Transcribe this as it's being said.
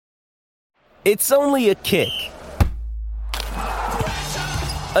It's only a kick,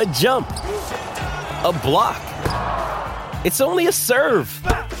 a jump, a block. It's only a serve.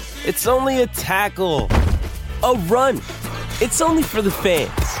 It's only a tackle, a run. It's only for the fans.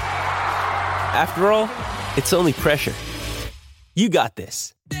 After all, it's only pressure. You got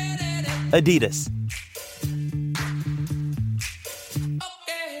this. Adidas.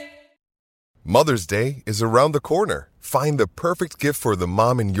 Mother's Day is around the corner. Find the perfect gift for the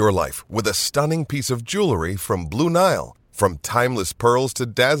mom in your life with a stunning piece of jewelry from Blue Nile. From timeless pearls to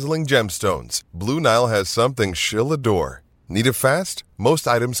dazzling gemstones, Blue Nile has something she'll adore. Need it fast? Most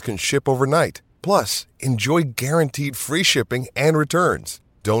items can ship overnight. Plus, enjoy guaranteed free shipping and returns.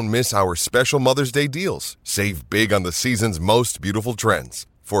 Don't miss our special Mother's Day deals. Save big on the season's most beautiful trends.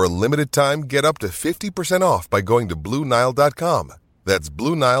 For a limited time, get up to 50% off by going to BlueNile.com. That's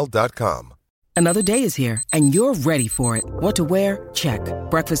BlueNile.com. Another day is here, and you're ready for it. What to wear? Check.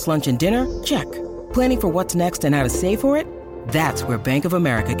 Breakfast, lunch, and dinner? Check. Planning for what's next and how to save for it? That's where Bank of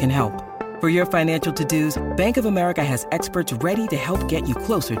America can help. For your financial to-dos, Bank of America has experts ready to help get you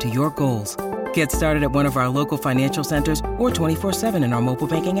closer to your goals. Get started at one of our local financial centers or 24/7 in our mobile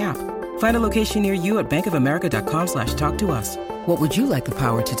banking app. Find a location near you at bankofamerica.com/talktous. What would you like the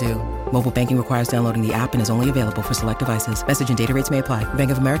power to do? Mobile banking requires downloading the app and is only available for select devices. Message and data rates may apply.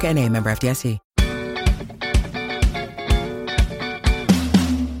 Bank of America N.A., member FDIC.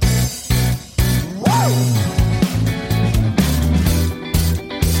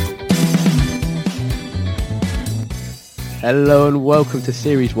 Hello and welcome to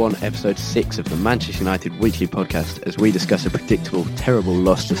Series 1, Episode 6 of the Manchester United Weekly Podcast as we discuss a predictable, terrible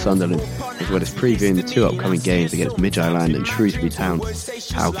loss to Sunderland, as well as previewing the two upcoming games against Midtjylland and Shrewsbury Town.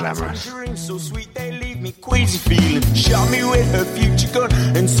 How glamorous. Shot me with her future gun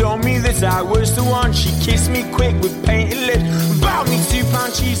and told me that I was the one. She kissed me quick with painted lips, bought me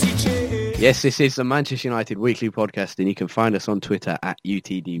 £2 cheesy chips. Yes, this is the Manchester United Weekly Podcast, and you can find us on Twitter at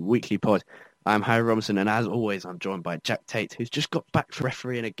UTD Weekly Pod. I'm Harry Robinson, and as always, I'm joined by Jack Tate, who's just got back from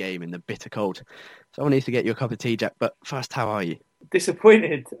refereeing a game in the bitter cold. Someone needs to get you a cup of tea, Jack, but first, how are you?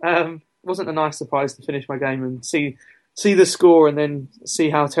 Disappointed. Wasn't a nice surprise to finish my game and see the score and then see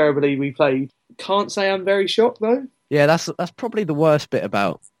how terribly we played. Can't say I'm very shocked, though. Yeah, that's probably the worst bit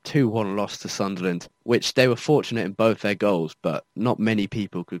about 2-1 loss to Sunderland, which they were fortunate in both their goals, but not many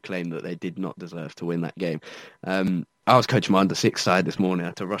people could claim that they did not deserve to win that game. I was coaching my under-6 side this morning. I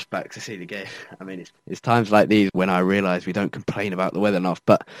had to rush back to see the game. I mean, it's times like these when I realise we don't complain about the weather enough,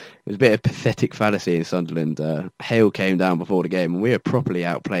 but it was a bit of pathetic fallacy in Sunderland. Hail came down before the game, and we were properly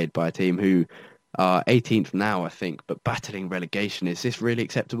outplayed by a team who are 18th now, I think, but battling relegation. Is this really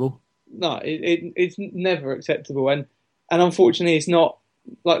acceptable? No, it's never acceptable, and unfortunately, it's not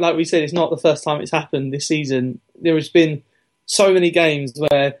like we said. It's not the first time it's happened this season. There has been so many games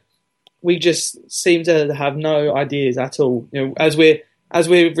where we just seem to have no ideas at all. You know, as we're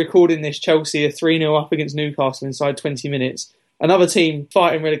recording this, Chelsea are 3-0 up against Newcastle inside 20 minutes. Another team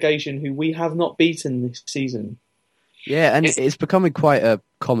fighting relegation who we have not beaten this season. Yeah, and it's becoming quite a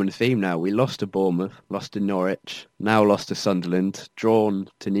common theme now. We lost to Bournemouth, lost to Norwich, now lost to Sunderland, drawn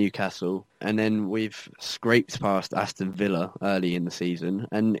to Newcastle, and then we've scraped past Aston Villa early in the season.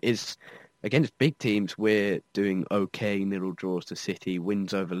 And it's against big teams, we're doing okay, nil draws to City,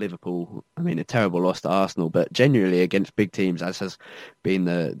 wins over Liverpool. I mean, a terrible loss to Arsenal, but generally against big teams, as has been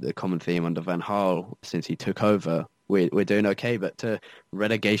the common theme under Van Gaal since he took over, we're doing okay, but to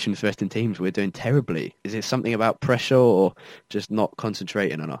relegation-threatened teams, we're doing terribly. Is it something about pressure or just not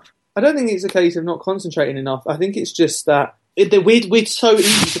concentrating enough? I don't think it's a case of not concentrating enough. I think it's just that we're so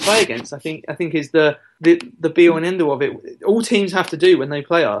easy to play against. I think is the be-all and end-all of it. All teams have to do when they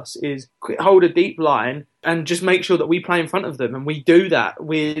play us is hold a deep line and just make sure that we play in front of them, and we do that.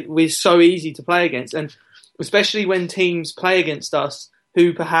 We're so easy to play against, and especially when teams play against us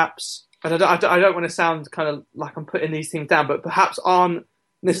who perhaps, and I don't want to sound kind of like I'm putting these teams down, but perhaps aren't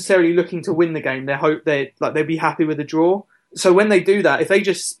necessarily looking to win the game. They'll be happy with a draw. So when they do that, if they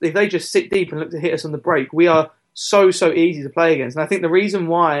just sit deep and look to hit us on the break, we are so easy to play against. And I think the reason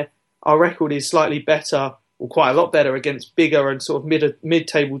why our record is slightly better, or quite a lot better, against bigger and sort of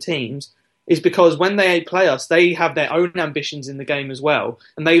mid-table teams is because when they play us, they have their own ambitions in the game as well,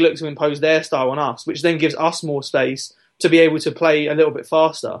 and they look to impose their style on us, which then gives us more space to be able to play a little bit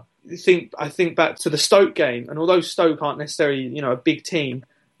faster. I think back to the Stoke game, and although Stoke aren't necessarily a big team,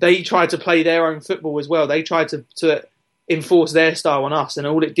 they tried to play their own football as well. They tried to enforce their style on us, and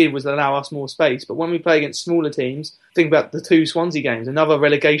all it did was allow us more space. But when we play against smaller teams, think about the two Swansea games, another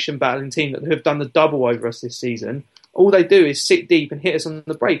relegation battling team that have done the double over us this season. All they do is sit deep and hit us on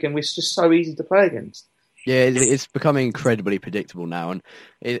the break, and we're just so easy to play against. Yeah, it's becoming incredibly predictable now, and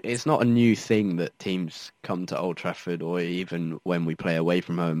it's not a new thing that teams come to Old Trafford, or even when we play away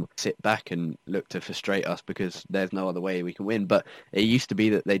from home, sit back and look to frustrate us because there's no other way we can win. But it used to be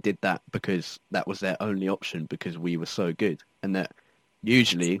that they did that because that was their only option, because we were so good, and that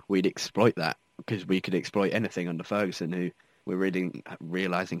usually we'd exploit that because we could exploit anything under Ferguson, who we're really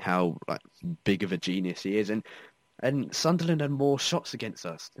realising how big of a genius he is. And Sunderland had more shots against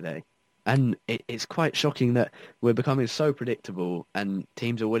us today. And it's quite shocking that we're becoming so predictable and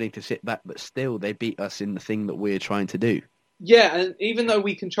teams are willing to sit back, but still they beat us in the thing that we're trying to do. Yeah, and even though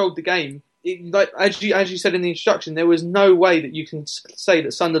we controlled the game, as you said in the introduction, there was no way that you can say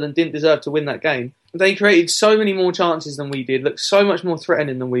that Sunderland didn't deserve to win that game. They created so many more chances than we did, looked so much more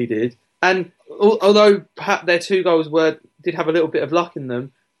threatening than we did. And although perhaps their 2 goals did have a little bit of luck in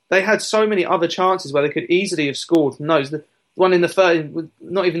them, they had so many other chances where they could easily have scored from those. The one in the third, with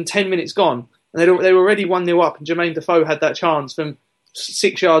not even 10 minutes gone, and they were already 1-0 up, and Jermaine Defoe had that chance from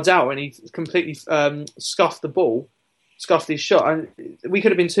 6 yards out, and he completely scuffed his shot, and we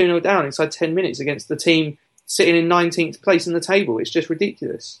could have been 2-0 down inside 10 minutes against the team sitting in 19th place in the table. It's just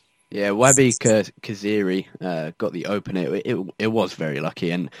ridiculous. Yeah, Wabi Kaziri got the opener. It was very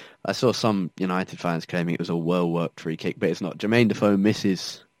lucky, and I saw some United fans claiming it was a well-worked free kick, but it's not. Jermaine Defoe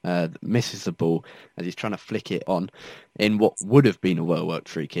misses the ball as he's trying to flick it on in what would have been a well-worked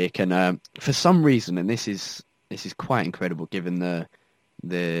free kick, and for some reason, and this is quite incredible given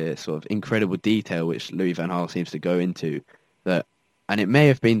the sort of incredible detail which Louis van Gaal seems to go into, and it may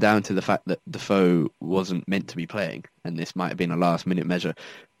have been down to the fact that Defoe wasn't meant to be playing, and this might have been a last-minute measure,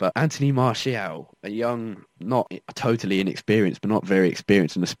 but Anthony Martial, a young, not totally inexperienced, but not very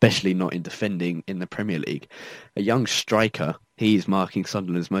experienced, and especially not in defending in the Premier League, a young striker, he's marking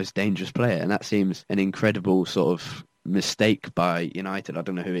Sunderland's most dangerous player, and that seems an incredible sort of mistake by United. I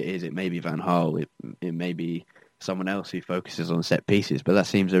don't know who it is. It may be Van Gaal. It may be someone else who focuses on set pieces, but that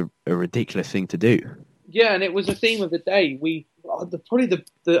seems a ridiculous thing to do. Yeah, and it was a theme of the day. Probably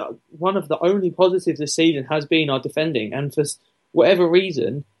the one of the only positives this season has been our defending, and for whatever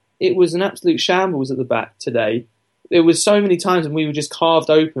reason, it was an absolute shambles at the back today. There was so many times when we were just carved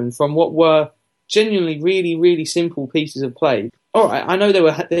open from what were genuinely really, really simple pieces of play. All right, I know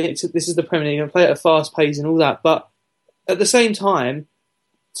this is the Premier League and play at a fast pace and all that, but at the same time,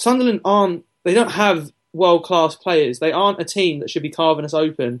 Sunderland don't have world-class players. They aren't a team that should be carving us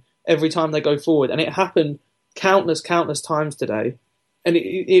open every time they go forward, and it happened countless times today. And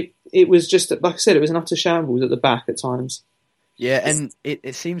it was just, like I said, it was an utter shambles at the back at times. Yeah, and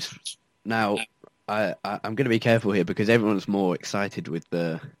it seems now, I'm going to be careful here because everyone's more excited with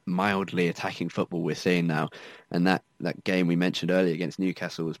the mildly attacking football we're seeing now. And that game we mentioned earlier against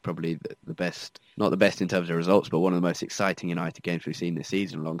Newcastle was probably the best, not the best in terms of results, but one of the most exciting United games we've seen this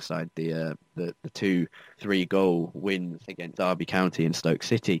season, alongside the 2-3 goal wins against Derby County and Stoke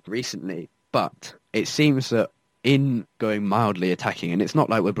City recently. But it seems that in going mildly attacking, and it's not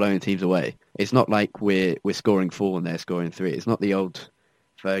like we're blowing teams away. It's not like we're scoring 4 and they're scoring 3. It's not the old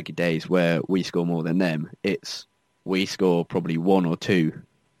Fergie days where we score more than them. It's we score probably 1 or 2,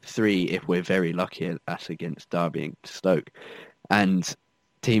 3 if we're very lucky as against Derby and Stoke, and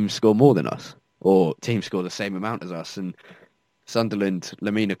teams score more than us, or teams score the same amount as us. And Sunderland,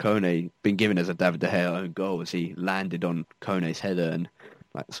 Lamina Kone, been given as a David De Gea own goal as he landed on Kone's header and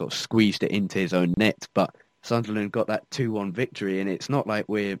sort of squeezed it into his own net, but Sunderland got that 2-1 victory, and it's not like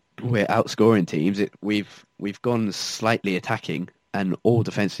we're outscoring teams. We've gone slightly attacking, and all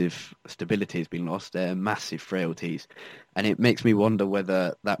defensive stability has been lost. They're massive frailties, and it makes me wonder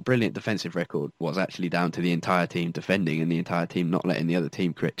whether that brilliant defensive record was actually down to the entire team defending and the entire team not letting the other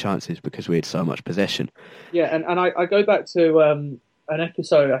team create chances because we had so much possession. Yeah, and I go back to an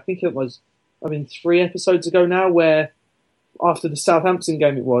episode, I think it was, 3 episodes ago now, where after the Southampton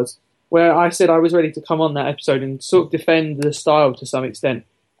game it was, where I said I was ready to come on that episode and sort of defend the style to some extent.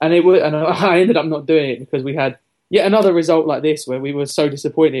 And I ended up not doing it because we had yet another result like this where we were so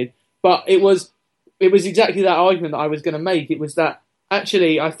disappointed. But it was exactly that argument that I was going to make. It was that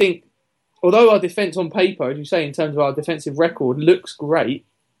actually I think, although our defence on paper, as you say, in terms of our defensive record, looks great,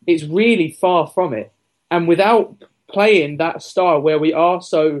 it's really far from it. And without playing that style where we are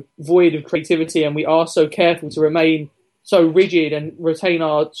so void of creativity and we are so careful to remain so rigid and retain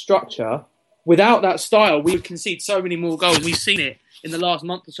our structure, without that style, we would concede so many more goals. We've seen it in the last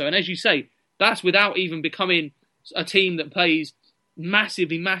month or so. And as you say, that's without even becoming a team that plays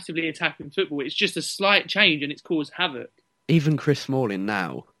massively attacking football. It's just a slight change and it's caused havoc. Even Chris Smalling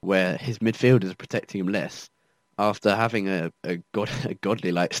now, where his midfielders are protecting him less, after having a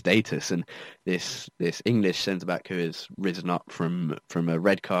godly like status, and this English centre back who has risen up from a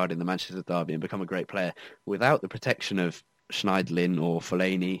red card in the Manchester derby and become a great player, without the protection of Schneiderlin or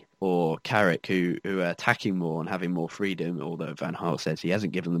Fellaini or Carrick, who are attacking more and having more freedom, although Van Gaal says he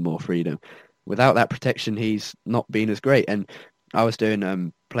hasn't given them more freedom. Without that protection, he's not been as great. And I was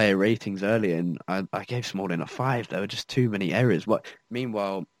doing player ratings earlier, and I gave Smalling a 5. There were just too many errors.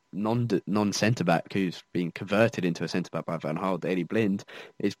 Meanwhile, non-centre-back who's been converted into a centre-back by Van Gaal, Daley Blind,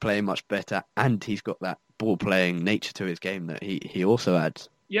 is playing much better, and he's got that ball-playing nature to his game that he also adds.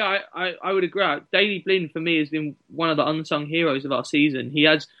 Yeah, I would agree. Daley Blind, for me, has been one of the unsung heroes of our season. He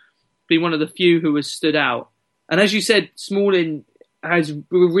has been one of the few who has stood out. And as you said, Smalling has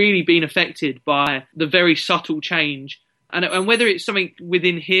really been affected by the very subtle change. And whether it's something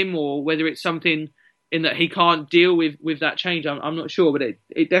within him or whether it's something in that he can't deal with that change, I'm not sure. But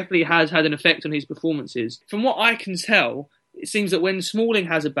it definitely has had an effect on his performances. From what I can tell, it seems that when Smalling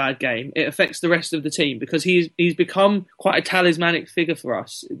has a bad game, it affects the rest of the team because he's become quite a talismanic figure for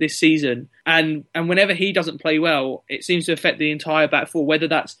us this season. And whenever he doesn't play well, it seems to affect the entire back four, whether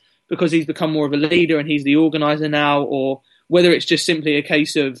that's because he's become more of a leader and he's the organiser now, or whether it's just simply a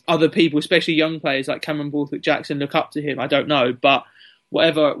case of other people, especially young players like Cameron Borthwick-Jackson, look up to him. I don't know. But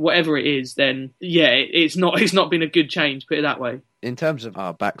whatever it is, then, yeah, it's not been a good change, put it that way. In terms of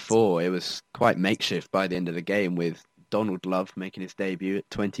our back four, it was quite makeshift by the end of the game, with Donald Love making his debut at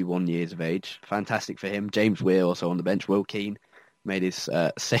 21 years of age. Fantastic for him. James Weir also on the bench. Will Keane made his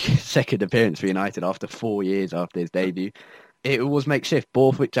second appearance for United after 4 years after his debut. It was makeshift.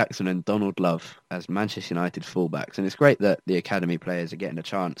 Borthwick-Jackson and Donald Love as Manchester United fullbacks. And it's great that the academy players are getting a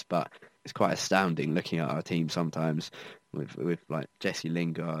chance, but it's quite astounding looking at our team sometimes with like Jesse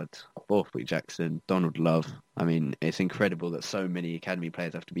Lingard, Borthwick-Jackson, Donald Love. I mean, it's incredible that so many academy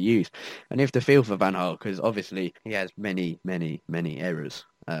players have to be used. And you have to feel for Van Gaal, because obviously he has many, many, many errors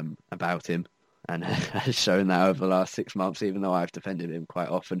about him, and has shown that over the last 6 months, even though I've defended him quite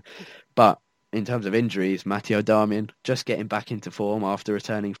often. But in terms of injuries, Matteo Darmian just getting back into form after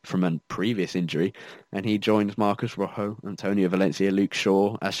returning from a previous injury, and he joins Marcus Rojo, Antonio Valencia, Luke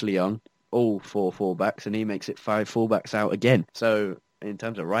Shaw, Ashley Young, all 4 fullbacks, and he makes it 5 fullbacks out again. So in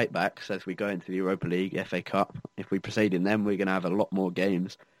terms of right backs, as we go into the Europa League, FA Cup, if we proceed in them, we're going to have a lot more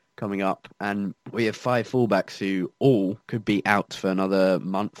games coming up, and we have 5 fullbacks who all could be out for another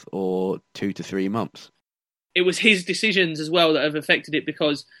month or 2 to 3 months. It was his decisions as well that have affected it,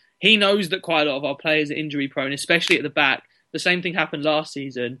 because he knows that quite a lot of our players are injury prone, especially at the back. The same thing happened last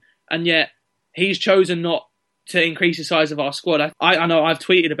season, and yet he's chosen not to increase the size of our squad. I know I've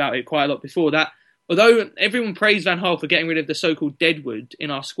tweeted about it quite a lot before, that although everyone praised Van Gaal for getting rid of the so-called deadwood in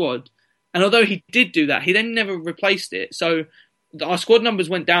our squad, and although he did do that, he then never replaced it. So our squad numbers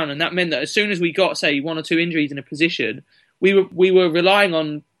went down, and that meant that as soon as we got, say, 1 or 2 injuries in a position, we were relying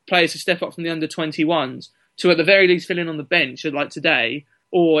on players to step up from the under-21s to at the very least fill in on the bench, like today,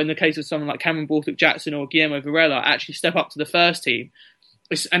 or in the case of someone like Cameron Borthwick-Jackson or Guillermo Varela, actually step up to the first team.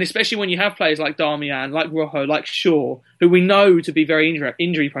 And especially when you have players like Darmian, like Rojo, like Shaw, who we know to be very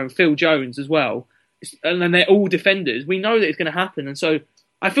injury prone, Phil Jones as well, and then they're all defenders, we know that it's going to happen. And so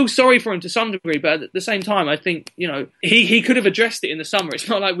I feel sorry for him to some degree, but at the same time, I think, he could have addressed it in the summer. It's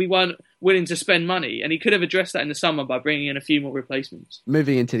not like we weren't willing to spend money, and he could have addressed that in the summer by bringing in a few more replacements.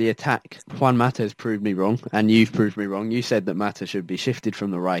 Moving into the attack, Juan Mata has proved me wrong, and you've proved me wrong. You said that Mata should be shifted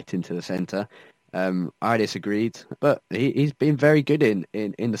from the right into the centre. I disagreed, but he's been very good in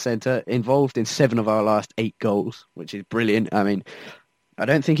the centre, involved in 7 of our last 8 goals, which is brilliant. I mean, I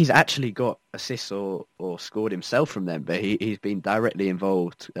don't think he's actually got assists or scored himself from them, but he's been directly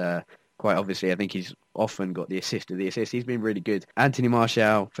involved. Quite obviously, I think he's often got the assist of the assist. He's been really good. Anthony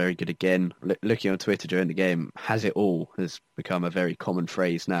Martial, very good again. Looking on Twitter during the game, has it all has become a very common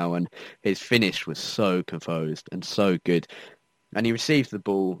phrase now, and his finish was so composed and so good. And he received the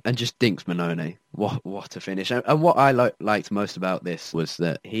ball and just dinks Mannone. What a finish. And what I liked most about this was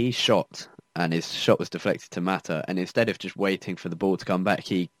that he shot, and his shot was deflected to Mata, and instead of just waiting for the ball to come back,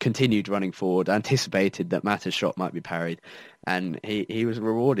 he continued running forward, anticipated that Mata's shot might be parried, and he was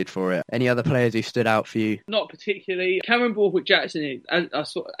rewarded for it. Any other players who stood out for you? Not particularly. Cameron Borthwick-Jackson,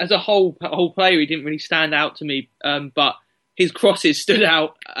 as a whole player, he didn't really stand out to me, but his crosses stood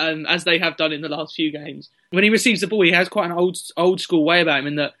out, as they have done in the last few games. When he receives the ball, he has quite an old school way about him,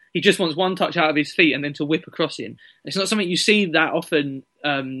 in that he just wants one touch out of his feet and then to whip a cross in. It's not something you see that often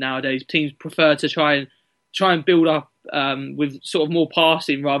nowadays. Teams prefer to try and build up with sort of more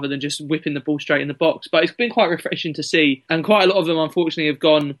passing rather than just whipping the ball straight in the box. But it's been quite refreshing to see, and quite a lot of them unfortunately have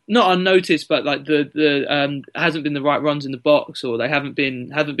gone not unnoticed, but like the hasn't been the right runs in the box, or they haven't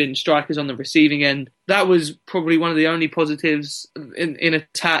been strikers on the receiving end. that was probably one of the only positives in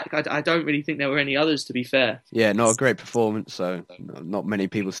attack. I don't really think there were any others, to be fair. Yeah, not a great performance, so not many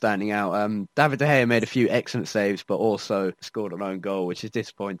people standing out. David De Gea made a few excellent saves, but also scored an own goal, which is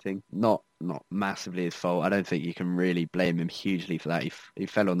disappointing. Not massively his fault. I don't think you can really blame him hugely for that. He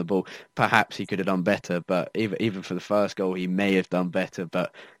fell on the ball. Perhaps he could have done better, but even for the first goal, he may have done better,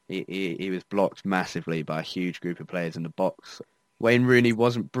 but he was blocked massively by a huge group of players in the box. Wayne Rooney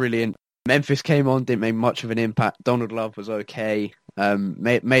wasn't brilliant. Memphis came on, didn't make much of an impact. Donald Love was okay.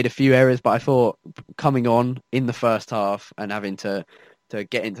 Made a few errors, but I thought coming on in the first half and having to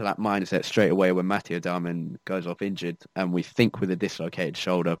get into that mindset straight away when Matteo Darmian goes off injured, and we think with a dislocated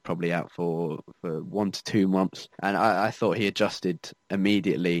shoulder, probably out for 1 to 2 months. And I thought he adjusted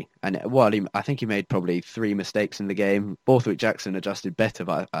immediately. And I think he made probably 3 mistakes in the game. Borthwick Jackson adjusted better,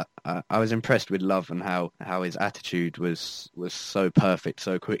 but I was impressed with Love and how his attitude was so perfect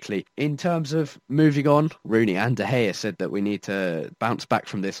so quickly. In terms of moving on, Rooney and De Gea said that we need to bounce back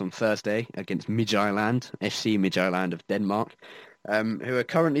from this on Thursday against Midtjylland, FC Midtjylland of Denmark. Who are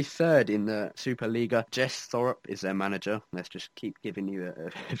currently third in the Superliga. Jess Thorup is their manager. Let's just keep giving you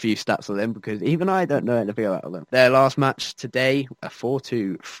a few stats on them because even I don't know anything about them. Their last match today, a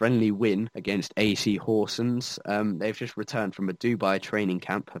 4-2 friendly win against AC Horsens. They've just returned from a Dubai training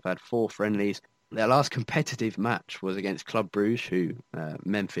camp, have had 4 friendlies. Their last competitive match was against Club Brugge, who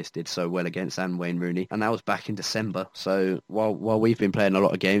Memphis did so well against, and Wayne Rooney, and that was back in December. So while we've been playing a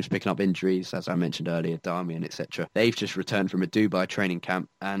lot of games, picking up injuries, as I mentioned earlier, Darmian, etc., they've just returned from a Dubai training camp,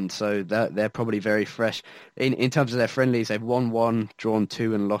 and so they're probably very fresh. In terms of their friendlies, they've won 1, drawn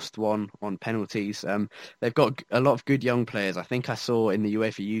 2, and lost 1 on penalties. They've got a lot of good young players. I think I saw in the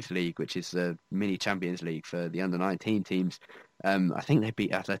UEFA Youth League, which is the mini Champions League for the under-19 teams, I think they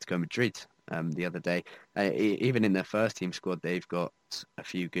beat Atletico Madrid the other day. Even in their first team squad, they've got a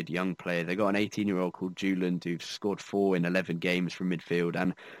few good young players. They've got an 18-year-old called Juland who's scored 4 in 11 games from midfield,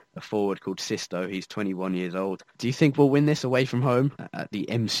 and a forward called Sisto. He's 21 years old. Do you think we'll win this away from home at the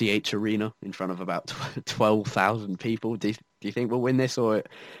MCH Arena in front of about 12,000 people? Do you think we'll win this, or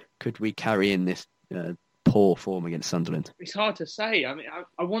could we carry in this poor form against Sunderland? It's hard to say. I mean,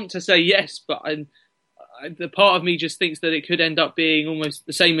 I want to say yes, but the part of me just thinks that it could end up being almost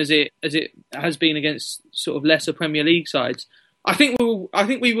the same as it has been against sort of lesser Premier League sides. I think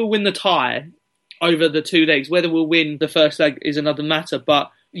we will win the tie over the 2 legs. Whether we'll win the first leg is another matter.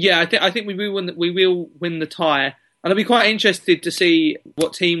 But yeah, I think we will win the tie. And I'll be quite interested to see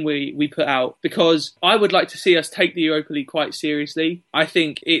what team we put out, because I would like to see us take the Europa League quite seriously. I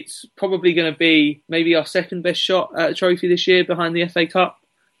think it's probably going to be maybe our second best shot at a trophy this year behind the FA Cup.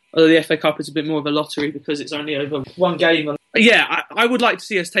 Although the FA Cup is a bit more of a lottery because it's only over 1 game. Yeah, I would like to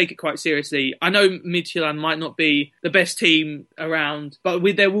see us take it quite seriously. I know Midtjylland might not be the best team around, but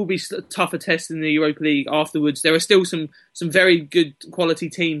there will be tougher tests in the Europa League afterwards. There are still some very good quality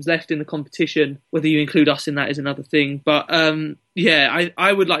teams left in the competition. Whether you include us in that is another thing. But yeah,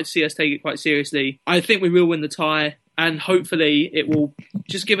 I would like to see us take it quite seriously. I think we will win the tie, and hopefully it will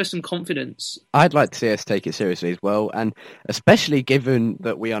just give us some confidence. I'd like to see us take it seriously as well, and especially given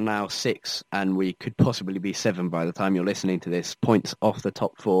that we are now 6 and we could possibly be 7 by the time you're listening to this, points off the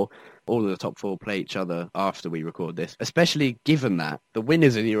top 4. All of the top 4 play each other after we record this. Especially given that the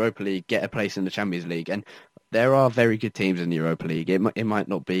winners of the Europa League get a place in the Champions League, and there are very good teams in the Europa League. It might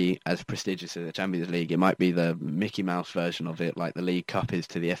not be as prestigious as the Champions League. It might be the Mickey Mouse version of it, like the League Cup is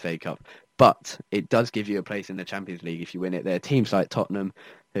to the FA Cup. But it does give you a place in the Champions League if you win it. There are teams like Tottenham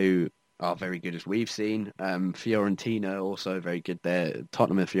who are very good, as we've seen. Fiorentina also very good there.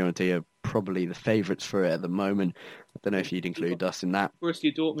 Tottenham and Fiorentina are probably the favourites for it at the moment. I don't know if you'd include us in that.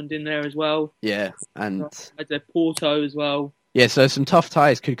 Borussia Dortmund in there as well. Yeah, and Porto as well. Yeah, so some tough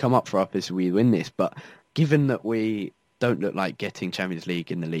ties could come up for us if we win this, but given that we don't look like getting Champions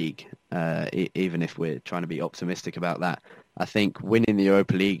League in the league, even if we're trying to be optimistic about that, I think winning the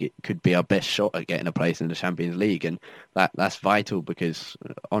Europa League, it could be our best shot at getting a place in the Champions League, and that's vital because,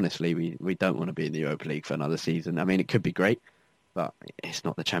 honestly, we don't want to be in the Europa League for another season. I mean, it could be great, but it's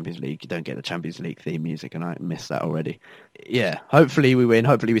not the Champions League. You don't get the Champions League theme music, and I missed that already. Yeah, hopefully we win.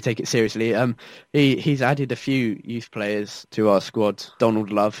 Hopefully we take it seriously. He's added a few youth players to our squad.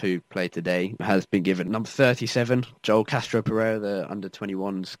 Donald Love, who played today, has been given number 37. Joel Castro Pereira, the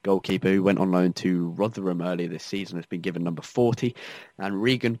under-21s goalkeeper, who went on loan to Rotherham earlier this season, has been given number 40. And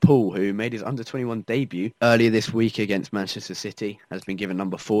Regan Poole, who made his under-21 debut earlier this week against Manchester City, has been given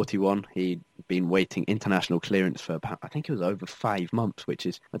number 41. He'd been waiting international clearance for about, I think it was over 5 months, which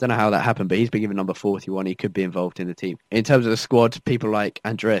is, I don't know how that happened, but he's been given number 41. He could be involved in the team. In terms of the squad, people like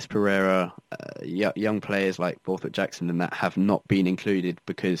Andreas Pereira, young players like Borthwick Jackson and that have not been included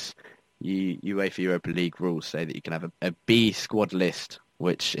because UEFA Europa League rules say that you can have a B squad list,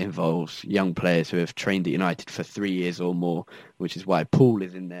 which involves young players who have trained at United for 3 years or more, which is why Paul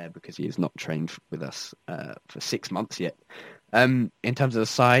is in there, because he has not trained with us for 6 months yet. In terms of the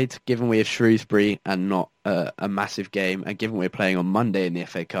side, given we have Shrewsbury and not a massive game, and given we're playing on Monday in the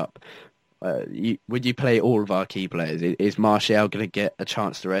FA Cup, would you play all of our key players? Is Martial going to get a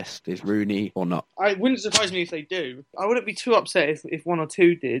chance to rest? Is Rooney or not? It wouldn't surprise me if they do. I wouldn't be too upset if one or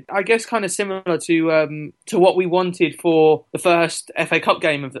two did. I guess kind of similar to what we wanted for the first FA Cup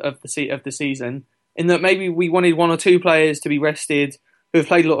game of the season, in that maybe we wanted one or two players to be rested who have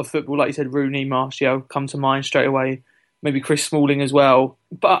played a lot of football, like you said, Rooney, Martial come to mind straight away. Maybe Chris Smalling as well.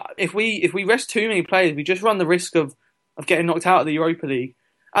 But if we rest too many players, we just run the risk of getting knocked out of the Europa League.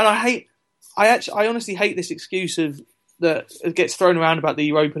 And I honestly hate this excuse that gets thrown around about the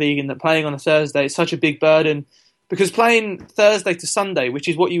Europa League and that playing on a Thursday is such a big burden. Because playing Thursday to Sunday, which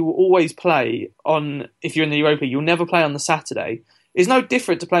is what you will always play on if you're in the Europa League, you'll never play on the Saturday, is no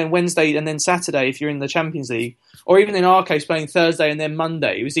different to playing Wednesday and then Saturday if you're in the Champions League. Or even in our case, playing Thursday and then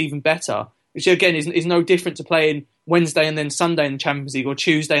Monday was even better. Which again is no different to playing Wednesday and then Sunday in the Champions League or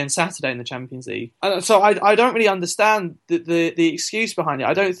Tuesday and Saturday in the Champions League. And so I don't really understand the excuse behind it.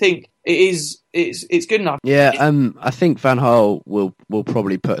 I don't think it's good enough. Yeah, I think Van Gaal will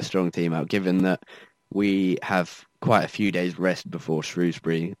probably put a strong team out, given that we have quite a few days rest before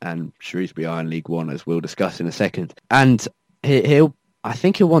Shrewsbury, and Shrewsbury are in League One, as we'll discuss in a second. And I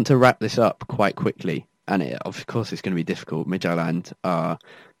think he'll want to wrap this up quite quickly. And of course it's going to be difficult. Midtjylland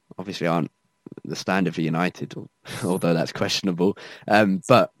obviously aren't the standard for United, although that's questionable.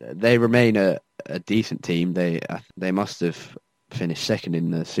 But they remain a decent team. They must have finished second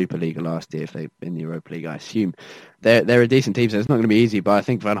in the Superliga last year if they in the Europa League, I assume. They're a decent team, so it's not going to be easy, but I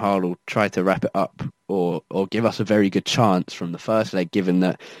think Van Gaal will try to wrap it up or give us a very good chance from the first leg, given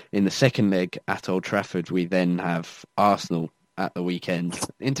that in the second leg at Old Trafford we then have Arsenal at the weekend.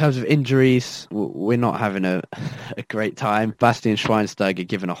 In terms of injuries, we're not having a great time. Bastian Schweinsteiger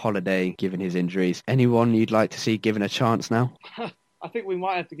given a holiday, given his injuries. Anyone you'd like to see given a chance now? I think we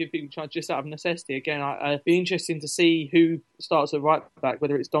might have to give people a chance just out of necessity. Again, I'd be interesting to see who starts at right back,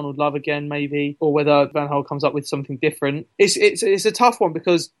 whether it's Donald Love again maybe, or whether Van Gaal comes up with something different. It's a tough one,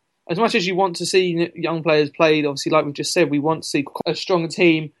 because as much as you want to see young players played, obviously like we've just said, we want to see a strong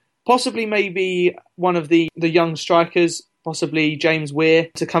team, possibly maybe one of the young strikers, possibly James Weir,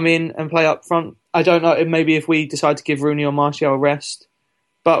 to come in and play up front. I don't know, maybe if we decide to give Rooney or Martial a rest.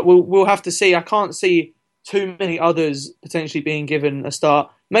 But we'll have to see. I can't see too many others potentially being given a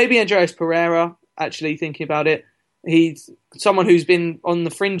start. Maybe Andreas Pereira, actually thinking about it. He's someone who's been on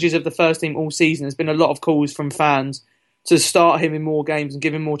the fringes of the first team all season. There's been a lot of calls from fans to start him in more games and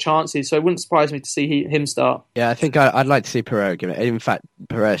give him more chances. So it wouldn't surprise me to see him start. Yeah, I think I'd like to see Pereira given it. In fact,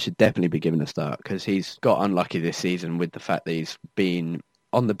 Pereira should definitely be given a start, because he's got unlucky this season with the fact that he's been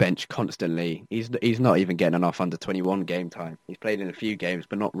on the bench constantly. He's not even getting enough under-21 game time. He's played in a few games,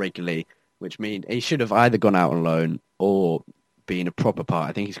 but not regularly, which means he should have either gone out on loan or been a proper part.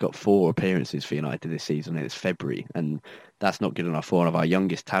 I think he's got 4 appearances for United this season, and it's February, and that's not good enough for one of our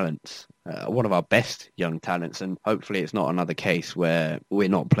youngest talents, one of our best young talents. And hopefully it's not another case where we're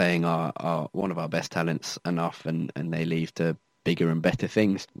not playing our one of our best talents enough and they leave to bigger and better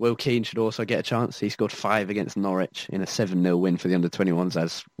things. Will Keane should also get a chance. He scored 5 against Norwich in a 7-0 win for the under-21s,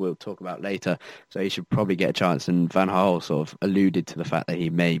 as we'll talk about later. So he should probably get a chance. And Van Gaal sort of alluded to the fact that he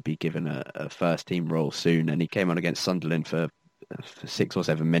may be given a first-team role soon. And he came on against Sunderland for 6 or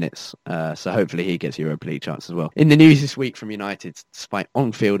 7 minutes. So hopefully he gets Europa League chance as well. In the news this week from United, despite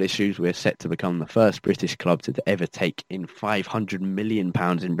on-field issues, we're set to become the first British club to ever take in £500 million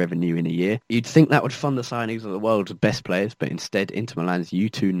in revenue in a year. You'd think that would fund the signings of the world's best players, but instead Inter Milan's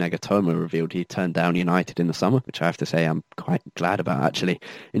Yuto Nagatomo revealed he turned down United in the summer, which I have to say I'm quite glad about, actually.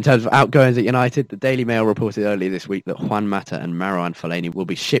 In terms of outgoings at United, the Daily Mail reported earlier this week that Juan Mata and Marouane Fellaini will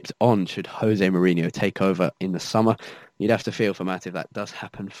be shipped on should Jose Mourinho take over in the summer. You'd have to feel for Matt if that does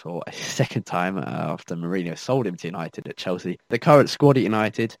happen for a second time after Mourinho sold him to United at Chelsea. The current squad at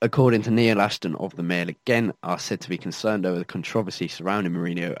United, according to Neil Ashton of the Mail again, are said to be concerned over the controversy surrounding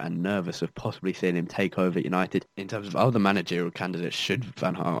Mourinho and nervous of possibly seeing him take over at United. In terms of other managerial candidates, should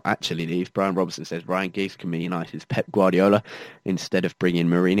Van Gaal actually leave, Brian Robertson says Ryan Giggs can be United's Pep Guardiola instead of bringing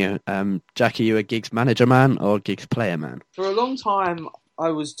Mourinho. Jackie, you a Giggs manager man or Giggs player man? For a long time, I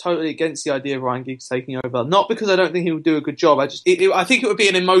was totally against the idea of Ryan Giggs taking over. Not because I don't think he would do a good job. I think it would be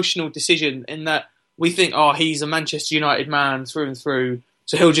an emotional decision in that we think, he's a Manchester United man through and through,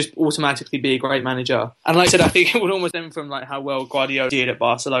 So he'll just automatically be a great manager. And like I said, I think it would almost stem from like how well Guardiola did at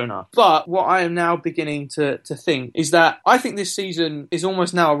Barcelona. But what I am now beginning to think is that I think this season is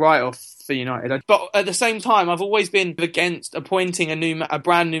almost now a write-off for United. But at the same time, I've always been against appointing a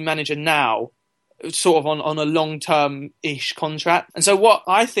brand new manager now, sort of on a long-term-ish contract. And so what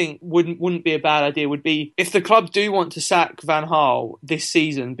I think wouldn't be a bad idea would be if the club do want to sack Van Gaal this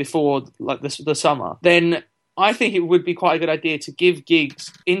season before like the summer, then I think it would be quite a good idea to give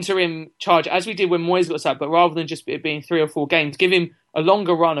Giggs interim charge, as we did when Moyes got sacked, but rather than just it being 3 or 4 games, give him a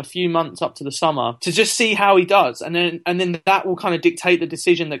longer run, a few months up to the summer, to just see how he does. And then that will kind of dictate the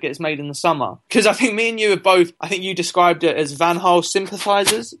decision that gets made in the summer. Because I think me and you are both, I think you described it as Van Gaal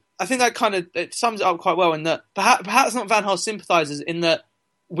sympathisers. I think that kind of it sums it up quite well in that perhaps not Van Gaal sympathisers in that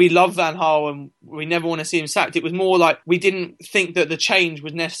we love Van Gaal and we never want to see him sacked. It was more like we didn't think that the change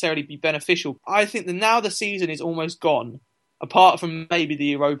would necessarily be beneficial. I think that now the season is almost gone, apart from maybe the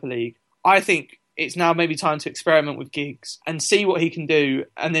Europa League, I think it's now maybe time to experiment with Giggs and see what he can do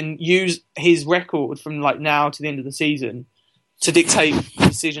and then use his record from like now to the end of the season to dictate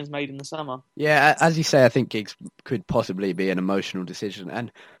decisions made in the summer. Yeah, as you say, I think Giggs could possibly be an emotional decision,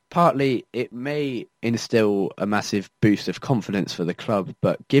 and partly it may instill a massive boost of confidence for the club,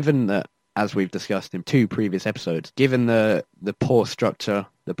 but given that, as we've discussed in 2 previous episodes, given the poor structure,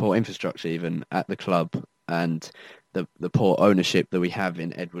 the poor infrastructure even at the club, and the poor ownership that we have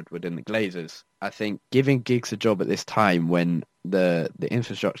in Ed Woodward and the Glazers, I think giving Giggs a job at this time when the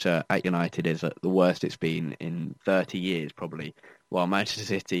infrastructure at United is at the worst it's been in 30 years probably, while Manchester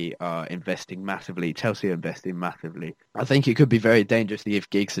City are investing massively, Chelsea are investing massively, I think it could be very dangerous to give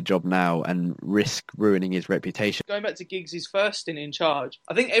Giggs a job now and risk ruining his reputation. Going back to Giggs' first stint in charge,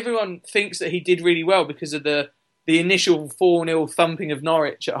 I think everyone thinks that he did really well because of the initial 4-0 thumping of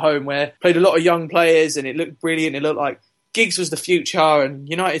Norwich at home, where played a lot of young players and it looked brilliant. It looked like Giggs was the future and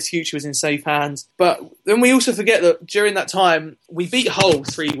United's future was in safe hands. But then we also forget that during that time, we beat Hull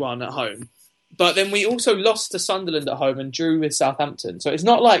 3-1 at home. But then we also lost to Sunderland at home and drew with Southampton. So it's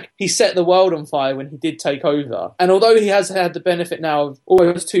not like he set the world on fire when he did take over. And although he has had the benefit now of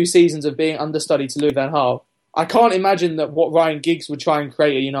almost 2 seasons of being understudy to Louis van Gaal, I can't imagine that what Ryan Giggs would try and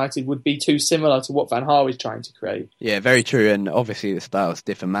create at United would be too similar to what Van Gaal is trying to create. Yeah, very true. And obviously the styles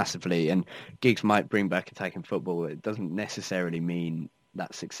differ massively. And Giggs might bring back attacking football. It doesn't necessarily mean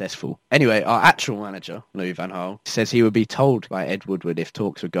that's successful. Anyway, our actual manager, Louis van Gaal, says he would be told by Ed Woodward if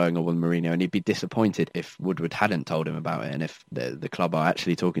talks were going on with Mourinho, and he'd be disappointed if Woodward hadn't told him about it and if the club are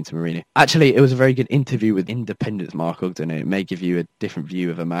actually talking to Mourinho. Actually, it was a very good interview with Independent's Mark Ogden, and it may give you a different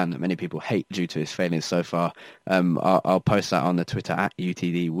view of a man that many people hate due to his failings so far. I'll post that on the Twitter at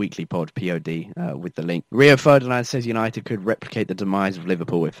UTD Weekly Pod, POD, with the link. Rio Ferdinand says United could replicate the demise of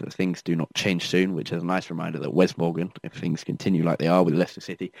Liverpool if things do not change soon, which is a nice reminder that Wes Morgan, if things continue like they are with Leicester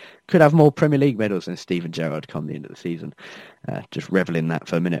City, could have more Premier League medals than Steven Gerrard come the end of the season. Just revel in that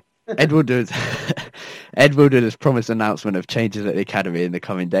for a minute. Ed Woodward has promised an announcement of changes at the academy in the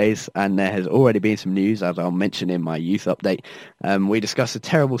coming days, and there has already been some news, as I'll mention in my youth update. We discussed the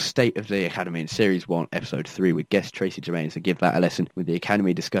terrible state of the academy in Series 1, Episode 3, with guest Tracy Germain, so give that a listen, with the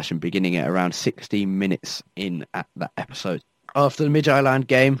academy discussion beginning at around 16 minutes in at that episode. After the Midtjylland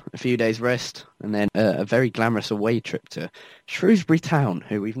game, a few days rest, and then a very glamorous away trip to Shrewsbury Town,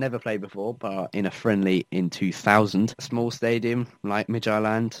 who we've never played before, but in a friendly in 2000. A small stadium like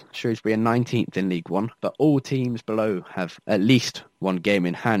Midtjylland. Shrewsbury are 19th in League One, but all teams below have at least one game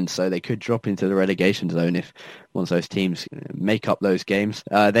in hand, so they could drop into the relegation zone if once those teams make up those games.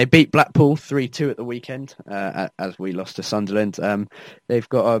 They beat Blackpool 3-2 at the weekend, as we lost to Sunderland. They've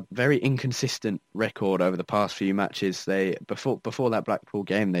got a very inconsistent record over the past few matches. Before that Blackpool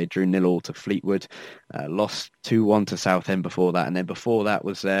game, they drew 0-0 to Fleetwood, lost 2-1 to Southend before that, and then before that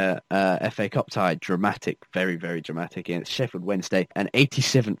was their FA Cup tie, dramatic, very, very dramatic, against Sheffield Wednesday, an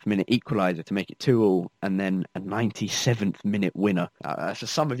 87th minute equaliser to make it 2-2, and then a 97th minute winner. So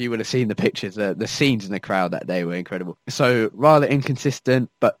some of you would have seen the pictures, the scenes in the crowd that day were incredible. So rather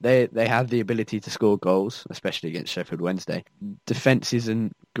inconsistent, but they have the ability to score goals, especially against Sheffield Wednesday. Defence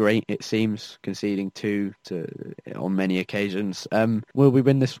isn't great, it seems, conceding 2 on many occasions. Will we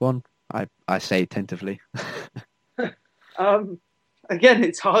win this one? I say tentatively. Again,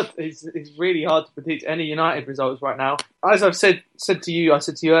 it's hard. It's really hard to predict any United results right now. As I've said to you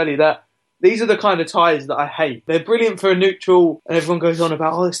earlier that these are the kind of ties that I hate. They're brilliant for a neutral, and everyone goes on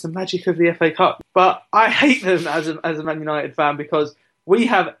about, it's the magic of the FA Cup. But I hate them as a Man United fan because we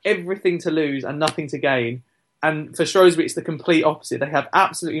have everything to lose and nothing to gain. And for Shrewsbury, it's the complete opposite. They have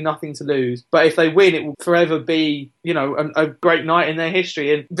absolutely nothing to lose. But if they win, it will forever be, a great night in their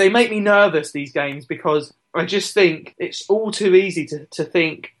history. And they make me nervous, these games, because I just think it's all too easy to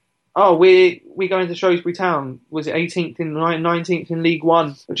think, oh, we're going to Shrewsbury Town. Was it 18th and 19th in League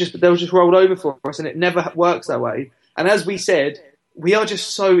One? They were just rolled over for us, and it never works that way. And as we said, we are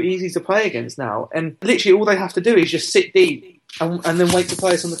just so easy to play against now. And literally all they have to do is just sit deep and then wait to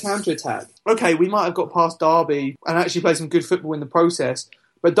play us on the counter-attack. Okay, we might have got past Derby and actually played some good football in the process,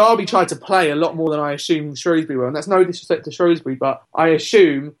 but Derby tried to play a lot more than I assume Shrewsbury were. And that's no disrespect to Shrewsbury, but I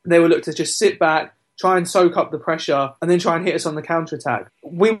assume they will look to just sit back, try and soak up the pressure, and then try and hit us on the counter-attack.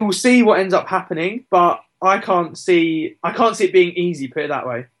 We will see what ends up happening, but I can't see it being easy, put it that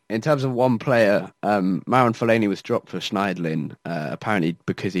way. In terms of one player, Marouane Fellaini was dropped for Schneiderlin, apparently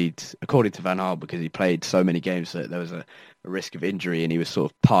because according to Van Gaal, because he played so many games that there was a risk of injury and he was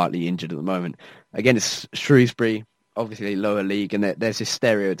sort of partly injured at the moment. Against Shrewsbury, obviously lower league, and there's this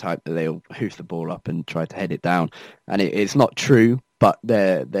stereotype that they'll hoof the ball up and try to head it down. And it's not true, but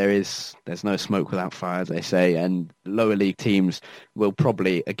there's no smoke without fire, as they say, and lower league teams will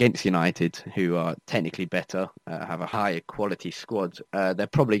probably, against United, who are technically better, have a higher quality squad, they're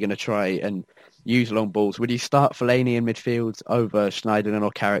probably going to try and use long balls. Would you start Fellaini in midfield over Schneiderlin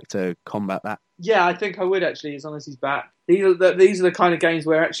or Carrick to combat that? Yeah, I think I would, actually, as long as he's back. These are the kind of games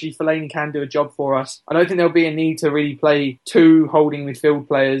where actually Fellaini can do a job for us. I don't think there'll be a need to really play two holding midfield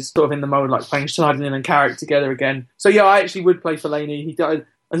players sort of in the mode like playing Schneiderlin and Carrick together again. So yeah, I actually would play Fellaini. He does,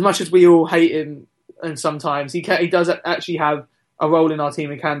 as much as we all hate him, and sometimes he does actually have a role in our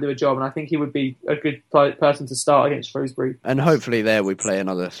team and can do a job, and I think he would be a good person to start against Shrewsbury. And hopefully there we play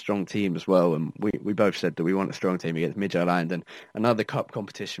another strong team as well, and we both said that we want a strong team against Midtjylland and another cup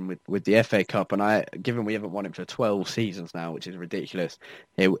competition with the FA Cup, and given we haven't won it for 12 seasons now, which is ridiculous,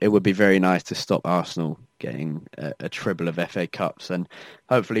 it would be very nice to stop Arsenal getting a treble of FA Cups, and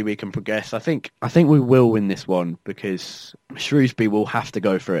hopefully we can progress. I think we will win this one because Shrewsbury will have to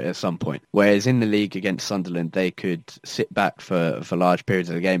go for it at some point, whereas in the league against Sunderland they could sit back for large periods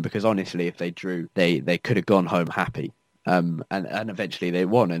of the game, because honestly if they drew they could have gone home happy, and eventually they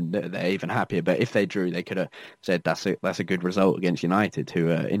won and they're even happier, but if they drew they could have said that's a good result against United,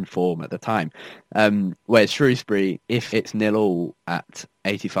 who are in form at the time, whereas Shrewsbury, if it's 0-0 at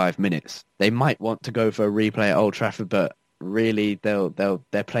 85 minutes, they might want to go for a replay at Old Trafford, but really their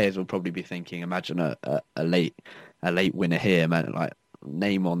players will probably be thinking, imagine a late winner here, man, like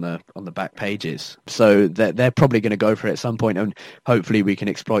name on the back pages. So they're probably going to go for it at some point, and hopefully we can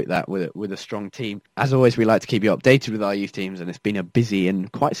exploit that with a strong team. As always, we like to keep you updated with our youth teams, and it's been a busy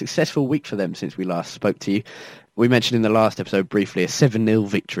and quite successful week for them since we last spoke to you. We mentioned in the last episode briefly a 7-0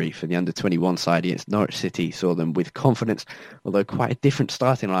 victory for the under-21 side against Norwich City saw them with confidence, although quite a different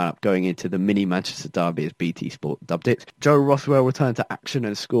starting lineup going into the mini Manchester derby, as BT Sport dubbed it. Joe Rothwell returned to action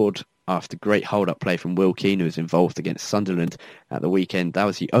and scored after great hold-up play from Will Keane, who was involved against Sunderland at the weekend. That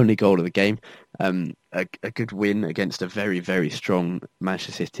was the only goal of the game. A good win against a very, very strong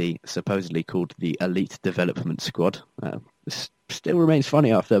Manchester City, supposedly called the Elite Development Squad. Still remains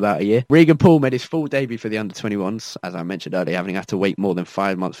funny after about a year. Regan Poole made his full debut for the under-21s, as I mentioned earlier, having had to wait more than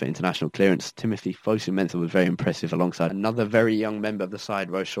 5 months for international clearance. Timothy Fosu-Mensah was very impressive alongside another very young member of the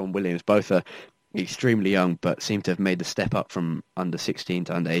side, Roshan Williams. Both are extremely young, but seem to have made the step up from under-16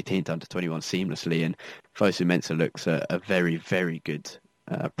 to under-18 to under-21 seamlessly, and Fosu-Mensah looks a very, very good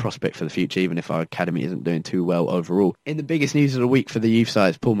prospect for the future, even if our academy isn't doing too well overall. In the biggest news of the week for the youth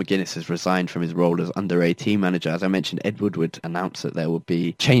sides, Paul McGuinness has resigned from his role as under-18 manager. As I mentioned, Ed Woodward announced that there will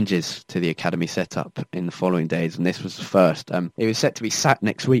be changes to the academy setup in the following days, and this was the first. It was set to be sacked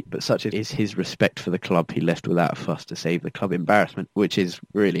next week, but such is his respect for the club, he left without a fuss to save the club embarrassment, which is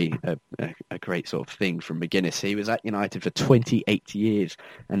really a great sort of thing from McGuinness. He was at United for 28 years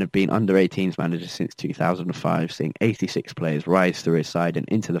and had been under-18s manager since 2005, seeing 86 players rise through his side and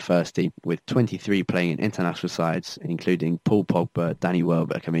into the first team, with 23 playing in international sides, including Paul Pogba, Danny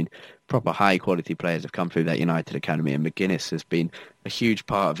Welbeck. I mean, proper high-quality players have come through that United academy, and McGuinness has been a huge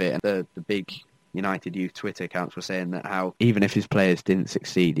part of it. And the big United youth Twitter accounts were saying that how even if his players didn't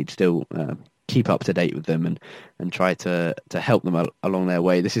succeed, he'd still keep up to date with them and try to help them along their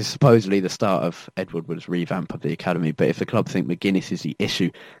way. This is supposedly the start of Ed Woodward's revamp of the academy, but if the club think McGuinness is the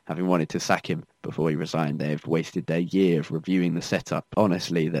issue, having wanted to sack him before he resigned, they've wasted their year of reviewing the setup.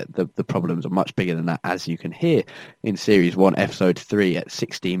 Honestly, the problems are much bigger than that, as you can hear in Series 1, Episode 3 at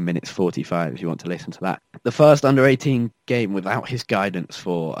 16 minutes 45, if you want to listen to that. The first under-18 game without his guidance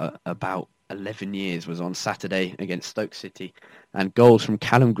for about 11 years was on Saturday against Stoke City, and goals from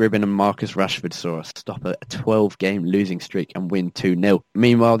Callum Gribben and Marcus Rashford saw us stop a 12-game losing streak and win 2-0.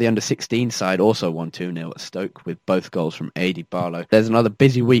 Meanwhile, the under-16 side also won 2-0 at Stoke with both goals from Adi Barlow. There's another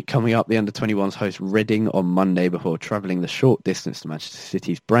busy week coming up. The under-21s host Reading on Monday before travelling the short distance to Manchester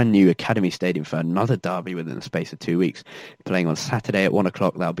City's brand new Academy Stadium for another derby within the space of 2 weeks. Playing on Saturday at 1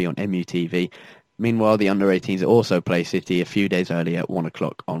 o'clock, that'll be on MUTV. Meanwhile, the under-18s also play City a few days earlier at 1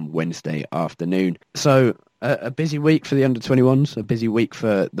 o'clock on Wednesday afternoon. So a busy week for the under-21s, a busy week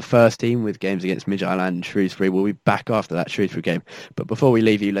for the first team with games against Midtjylland and Shrewsbury. We'll be back after that Shrewsbury game. But before we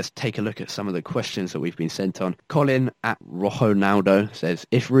leave you, let's take a look at some of the questions that we've been sent on. Colin at Rojonaldo says,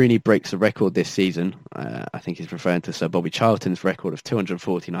 if Rooney breaks the record this season, I think he's referring to Sir Bobby Charlton's record of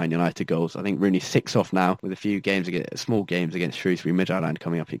 249 United goals. I think Rooney's 6 off now with a few games, small games against Shrewsbury, Midtjylland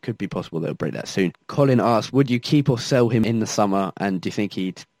coming up. It could be possible they'll break that soon. Colin asks, would you keep or sell him in the summer, and do you think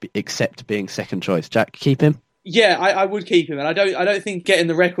he'd accept being second choice? Jack, keep him? Yeah, I would keep him, and I don't think getting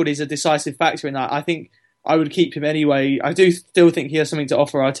the record is a decisive factor in that. I think I would keep him anyway. I do still think he has something to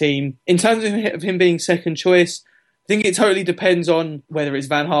offer our team. In terms of him being second choice, I think it totally depends on whether it's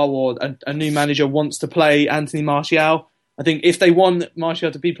Van Gaal or a new manager wants to play Anthony Martial. I think if they want Martial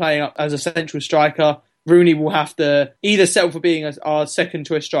to be playing as a central striker, Rooney will have to either settle for being our second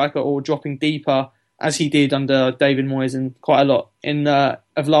choice striker or dropping deeper, as he did under David Moyes and quite a lot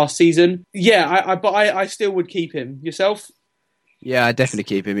of last season. Yeah, but I still would keep him. Yourself? Yeah, I definitely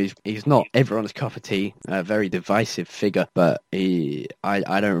keep him. He's not everyone's cup of tea, a very divisive figure, but I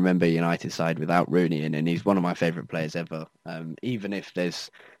don't remember United side without Rooney in, and he's one of my favourite players ever. Even if there's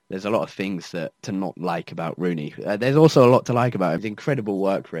a lot of things to not like about Rooney. There's also a lot to like about him. His incredible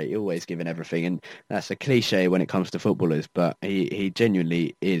work rate, always giving everything, and that's a cliche when it comes to footballers, but he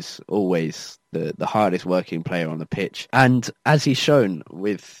genuinely is always the hardest working player on the pitch. And as he's shown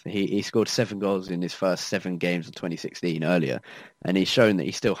he scored 7 goals in his first 7 games of 2016 earlier, and he's shown that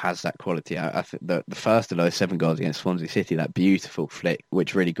he still has that quality. I think the first of those 7 goals against Swansea City, that beautiful flick,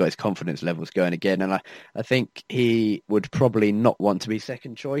 which really got his confidence levels going again. And I think he would probably not want to be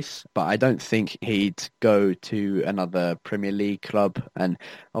second choice, but I don't think he'd go to another Premier League club. And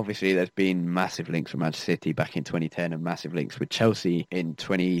obviously there's been massive links with Manchester City back in 2010 and massive links with Chelsea in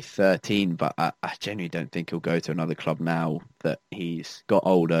 2013, but I genuinely don't think he'll go to another club now that he's got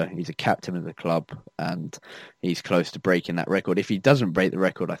older. He's a captain of the club and he's close to breaking that record. If he doesn't break the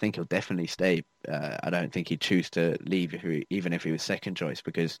record, I think he'll definitely stay. I don't think he'd choose to leave even if he was second choice,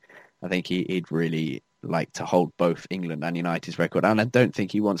 because I think he'd really like to hold both England and United's record. And I don't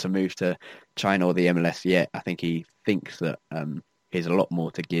think he wants to move to China or the MLS yet. I think he thinks that he's a lot more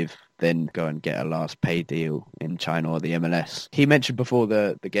to give than go and get a last pay deal in China or the MLS. He mentioned before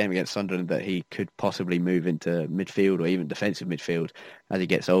the game against Sunderland that he could possibly move into midfield or even defensive midfield as he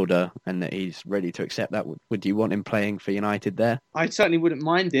gets older, and that he's ready to accept that. Would you want him playing for United there? I certainly wouldn't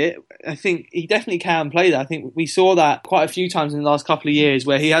mind it. I think he definitely can play that. I think we saw that quite a few times in the last couple of years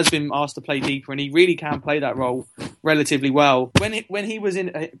where he has been asked to play deeper, and he really can play that role relatively well. When he was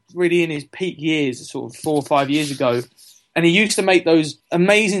really in his peak years, sort of 4 or 5 years ago, and he used to make those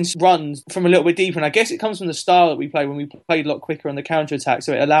amazing runs from a little bit deeper. And I guess it comes from the style that we play when we played a lot quicker on the counter-attack,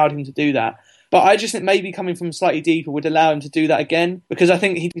 so it allowed him to do that. But I just think maybe coming from slightly deeper would allow him to do that again, because I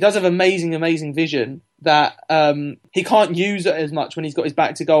think he does have amazing vision that he can't use it as much when he's got his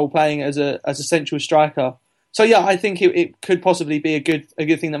back to goal playing as a central striker. So yeah, I think it could possibly be a good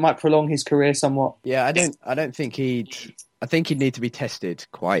thing that might prolong his career somewhat. Yeah, I don't think I think he'd need to be tested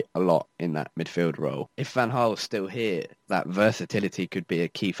quite a lot in that midfield role. If Van Gaal's still here, that versatility could be a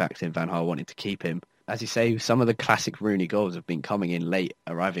key factor in Van Gaal wanting to keep him. As you say, some of the classic Rooney goals have been coming in late,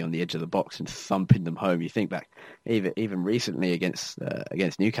 arriving on the edge of the box and thumping them home. You think back even recently against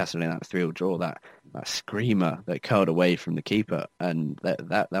Newcastle in that 3-3 draw, that screamer that curled away from the keeper, and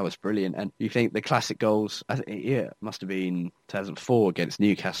that was brilliant. And you think the classic goals, it must have been 2004 against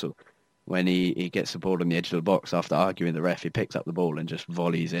Newcastle, when he gets the ball on the edge of the box after arguing the ref, he picks up the ball and just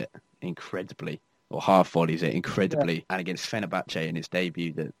volleys it incredibly, or half volleys it incredibly. Yeah. And against Fenerbahce in his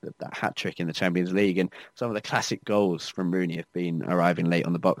debut, that hat-trick in the Champions League. And some of the classic goals from Rooney have been arriving late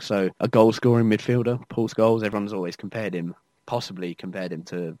on the box. So a goal-scoring midfielder, Paul Scholes, everyone's always possibly compared him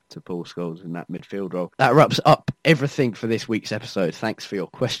to Paul Scholes in that midfield role. That wraps up everything for this week's episode. Thanks for your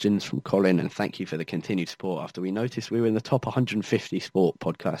questions from Colin, and thank you for the continued support after we noticed we were in the top 150 sport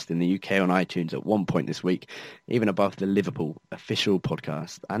podcast in the UK on iTunes at one point this week, even above the Liverpool official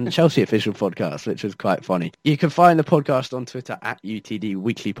podcast and the Chelsea official podcast, which was quite funny. You can find the podcast on Twitter at UTD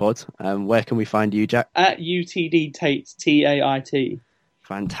Weekly Pod. Where can we find you, Jack? At UTD Tait, Tait.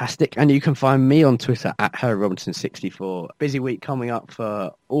 Fantastic. And you can find me on Twitter at HarryRobinson64. Busy week coming up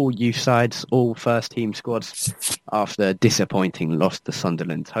for all youth sides, all first team squads after a disappointing loss to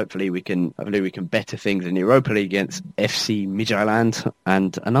Sunderland. Hopefully we can better things in Europa League against FC Midtjylland,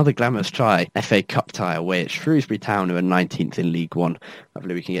 and another glamorous try, FA Cup tie away at Shrewsbury Town, who are 19th in League One.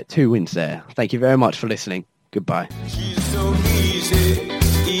 Hopefully we can get 2 wins there. Thank you very much for listening. Goodbye. She's so easy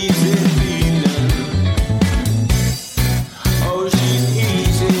feeling. Oh, she's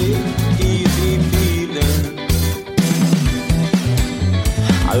easy feeling.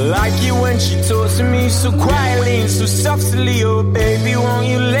 I like it when she talks to me so quietly and so softly. Oh, baby, won't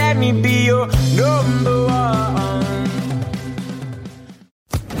you let me be your number one?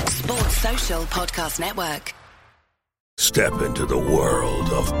 Sports Social Podcast Network. Step into the world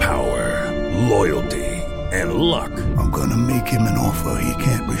of power, loyalty, and luck. I'm gonna make him an offer he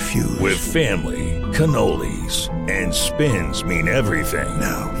can't refuse. With family, cannolis, and spins mean everything.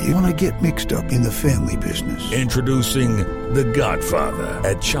 Now, you wanna get mixed up in the family business. Introducing The Godfather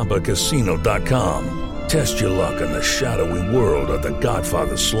at ChumbaCasino.com. Test your luck in the shadowy world of The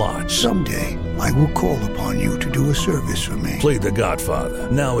Godfather slot. Someday, I will call upon you to do a service for me. Play The Godfather,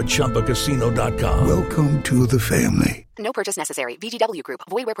 now at ChumbaCasino.com. Welcome to the family. No purchase necessary. VGW Group.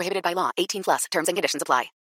 Void where prohibited by law. 18+. Terms and conditions apply.